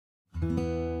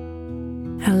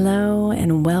Hello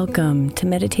and welcome to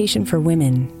Meditation for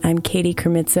Women. I'm Katie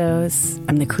Kermitzos.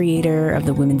 I'm the creator of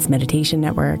the Women's Meditation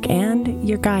Network and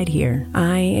your guide here.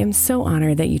 I am so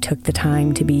honored that you took the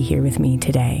time to be here with me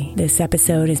today. This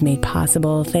episode is made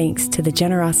possible thanks to the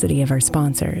generosity of our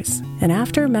sponsors. And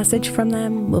after a message from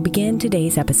them, we'll begin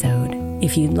today's episode.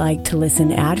 If you'd like to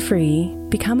listen ad-free,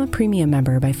 become a premium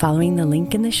member by following the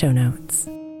link in the show notes.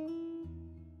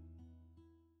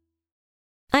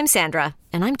 I'm Sandra,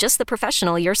 and I'm just the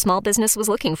professional your small business was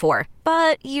looking for.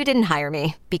 But you didn't hire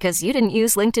me because you didn't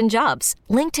use LinkedIn Jobs.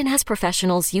 LinkedIn has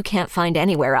professionals you can't find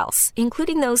anywhere else,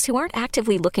 including those who aren't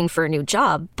actively looking for a new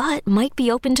job, but might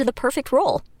be open to the perfect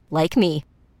role, like me.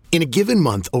 In a given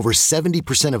month, over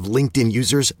 70% of LinkedIn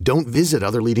users don't visit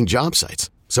other leading job sites.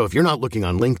 So if you're not looking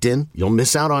on LinkedIn, you'll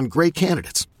miss out on great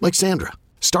candidates, like Sandra.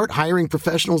 Start hiring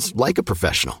professionals like a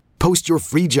professional. Post your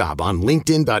free job on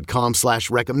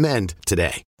linkedin.com/recommend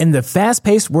today. In the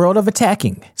fast-paced world of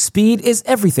attacking, speed is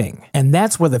everything. And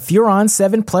that's where the Furon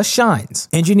 7 Plus shines.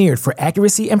 Engineered for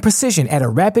accuracy and precision at a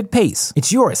rapid pace,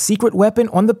 it's your secret weapon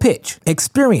on the pitch.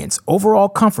 Experience overall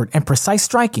comfort and precise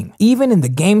striking, even in the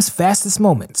game's fastest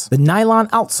moments. The nylon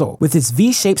outsole, with its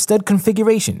V-shaped stud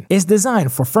configuration, is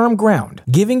designed for firm ground,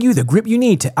 giving you the grip you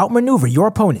need to outmaneuver your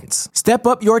opponents. Step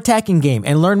up your attacking game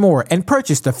and learn more and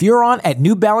purchase the Furon at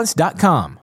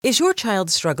NewBalance.com. Is your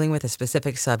child struggling with a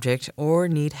specific subject or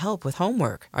need help with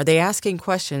homework? Are they asking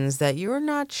questions that you're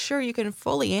not sure you can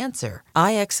fully answer?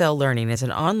 IXL Learning is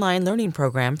an online learning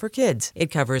program for kids.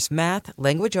 It covers math,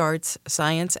 language arts,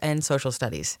 science, and social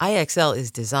studies. IXL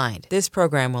is designed. This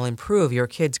program will improve your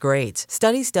kids' grades.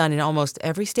 Studies done in almost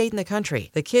every state in the country.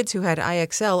 The kids who had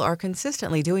IXL are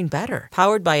consistently doing better.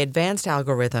 Powered by advanced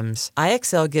algorithms,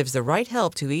 IXL gives the right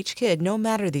help to each kid no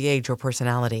matter the age or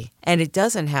personality. And it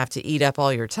doesn't have to eat up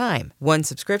all your time. One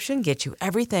subscription gets you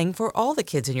everything for all the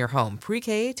kids in your home,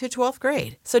 pre-K to 12th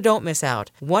grade. So don't miss out.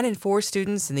 1 in 4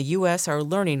 students in the U.S. are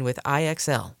learning with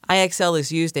IXL. IXL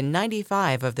is used in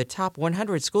 95 of the top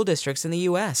 100 school districts in the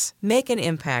U.S. Make an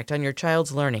impact on your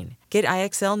child's learning. Get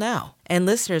IXL now. And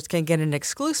listeners can get an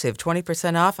exclusive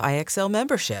 20% off IXL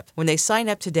membership when they sign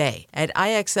up today at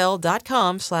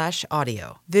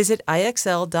IXL.com/audio. Visit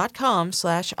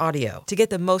IXL.com/audio to get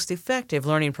the most effective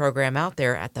learning program out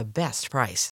there at the best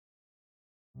price.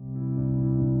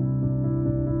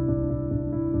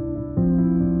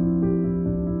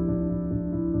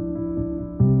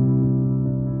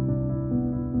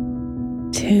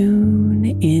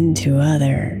 Tune into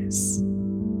others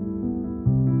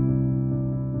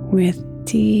with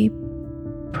deep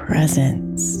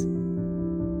presence,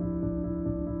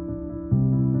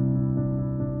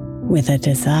 with a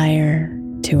desire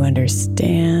to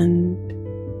understand,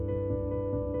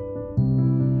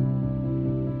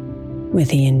 with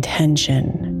the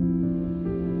intention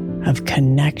of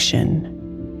connection.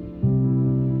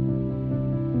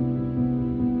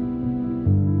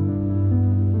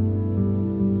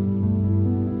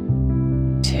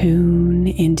 Tune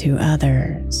into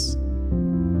others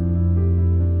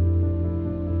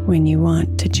when you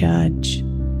want to judge,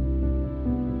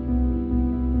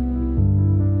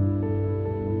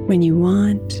 when you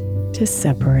want to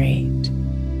separate.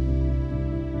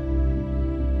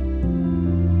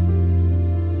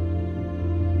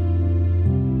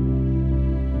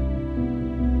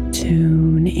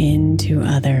 Tune into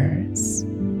others,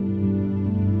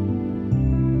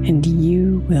 and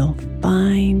you will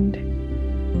find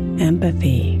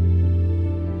empathy,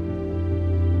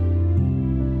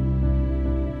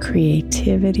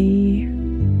 creativity,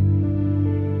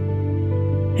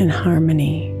 and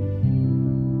harmony.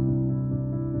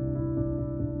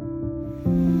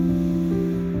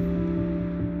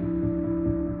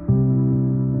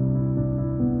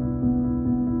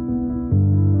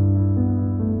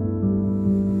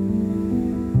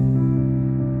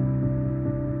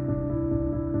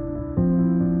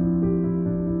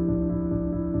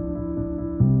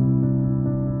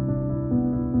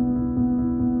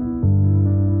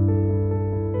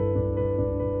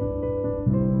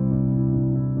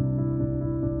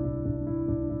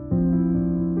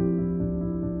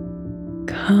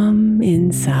 Come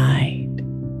inside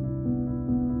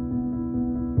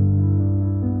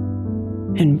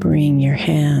and bring your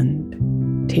hand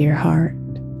to your heart.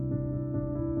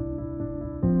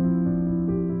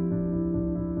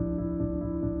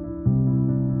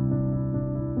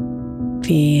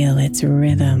 Feel its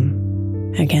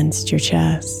rhythm against your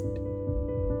chest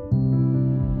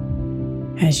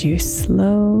as you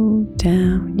slow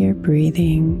down your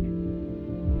breathing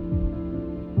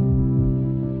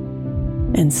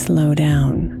and slow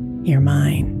down your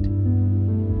mind.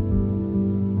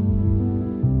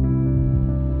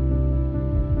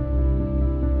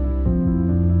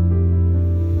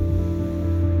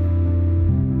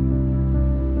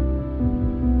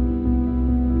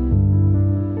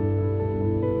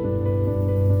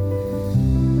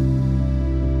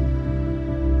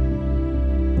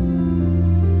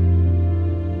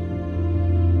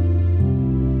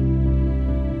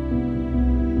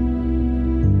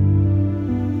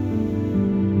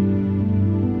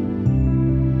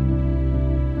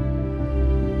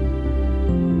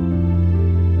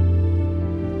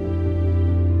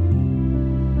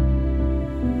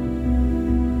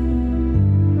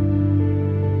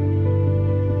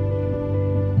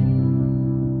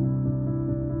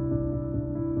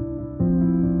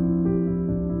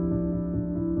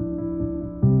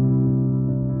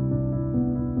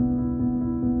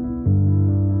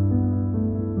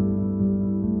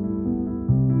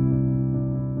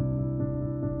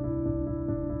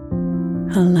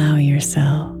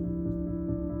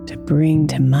 to bring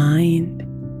to mind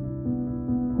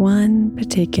one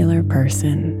particular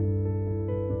person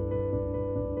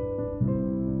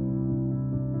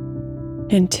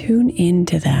and tune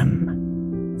into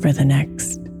them for the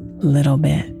next little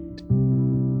bit.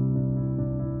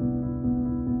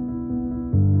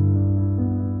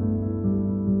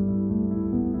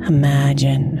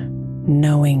 Imagine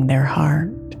knowing their heart,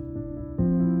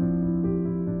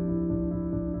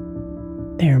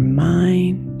 their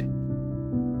mind,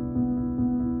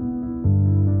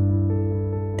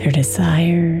 their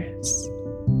desires,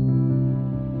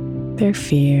 their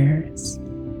fears.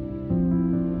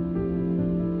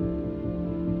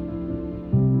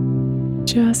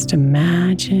 Just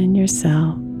imagine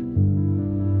yourself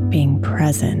being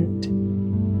present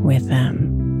with them.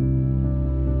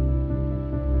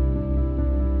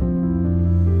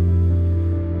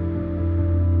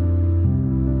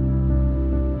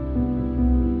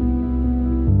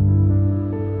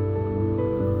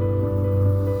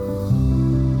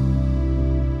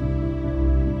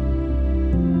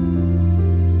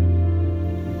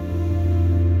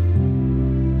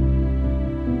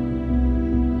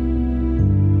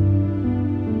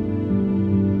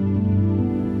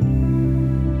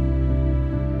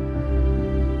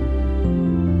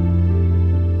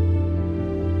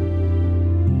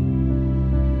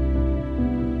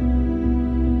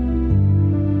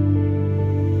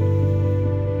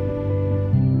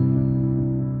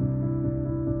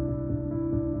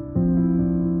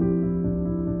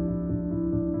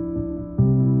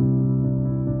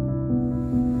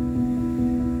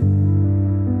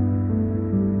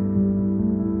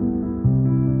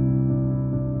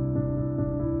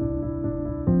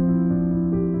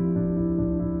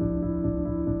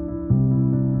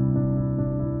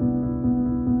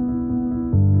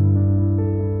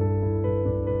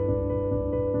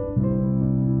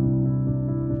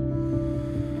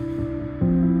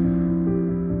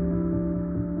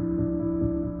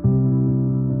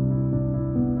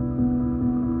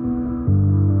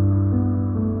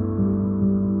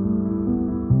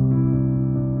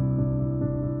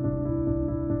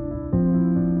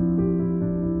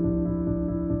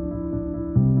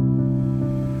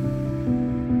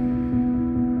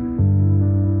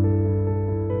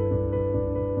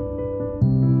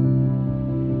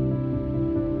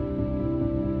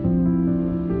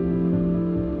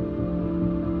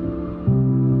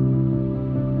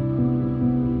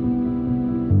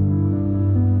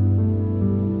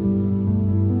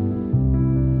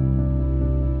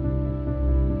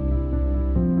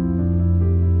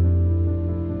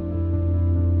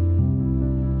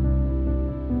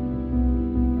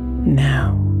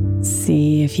 Now,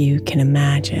 see if you can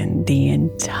imagine the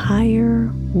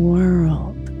entire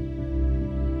world.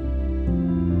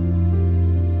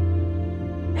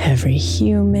 Every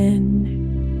human,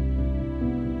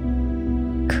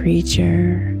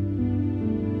 creature,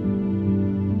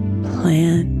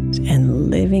 plant, and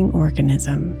living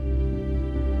organism.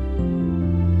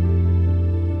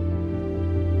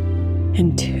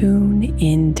 And tune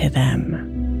into them.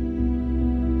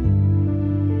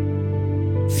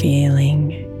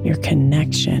 Feeling your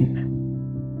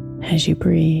connection as you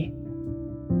breathe.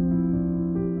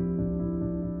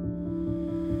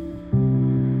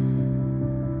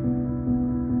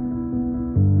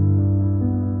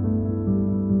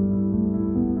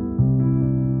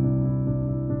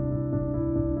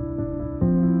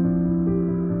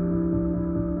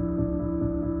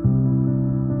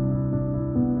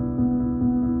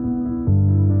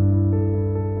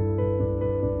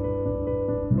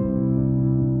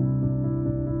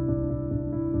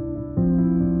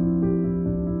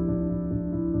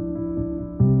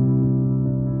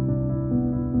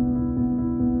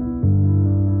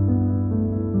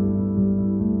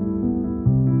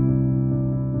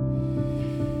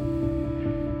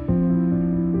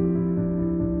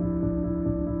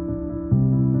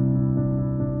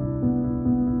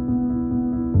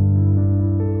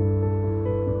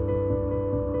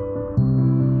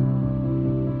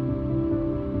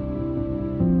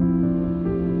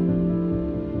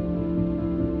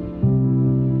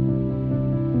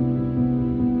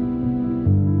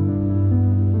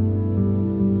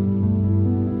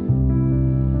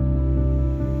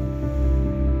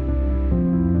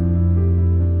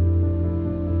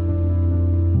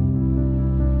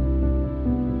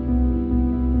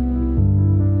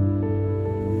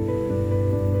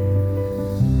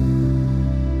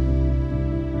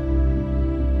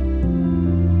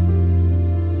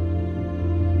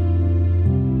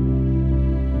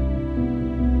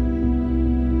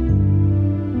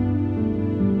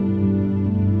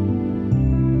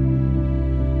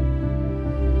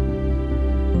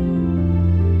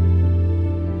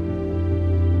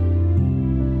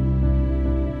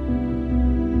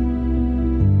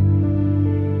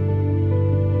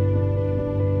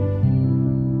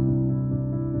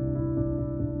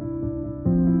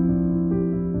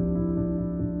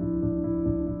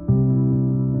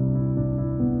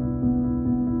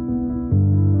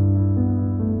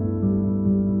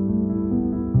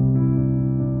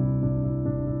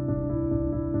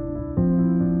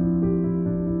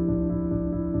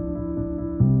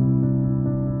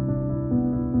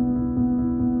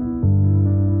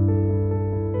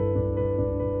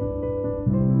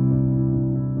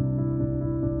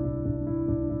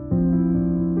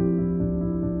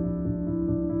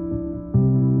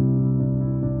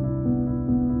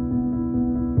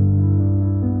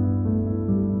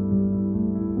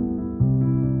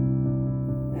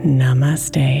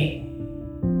 Namaste,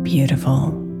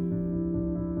 beautiful.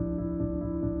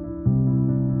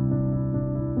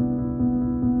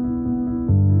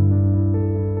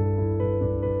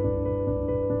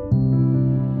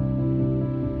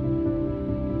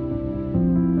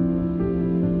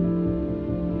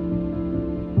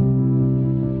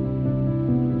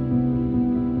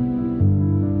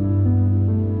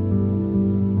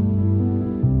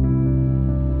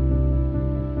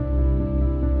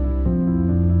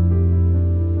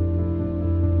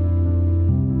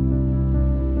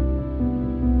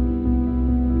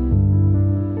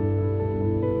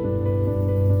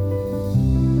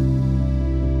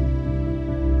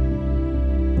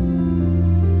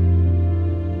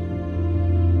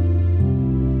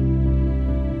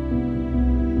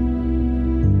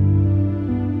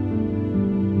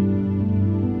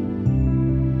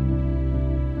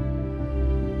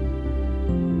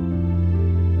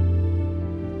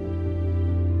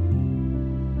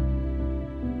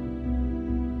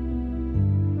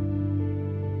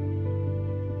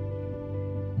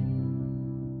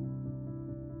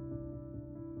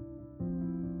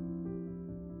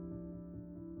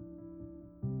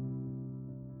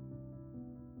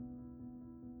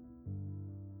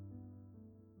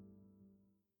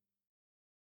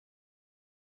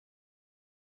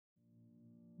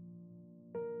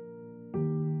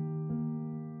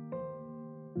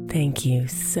 Thank you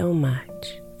so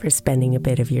much for spending a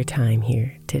bit of your time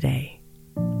here today.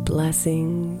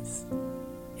 Blessings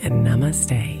and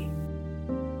namaste.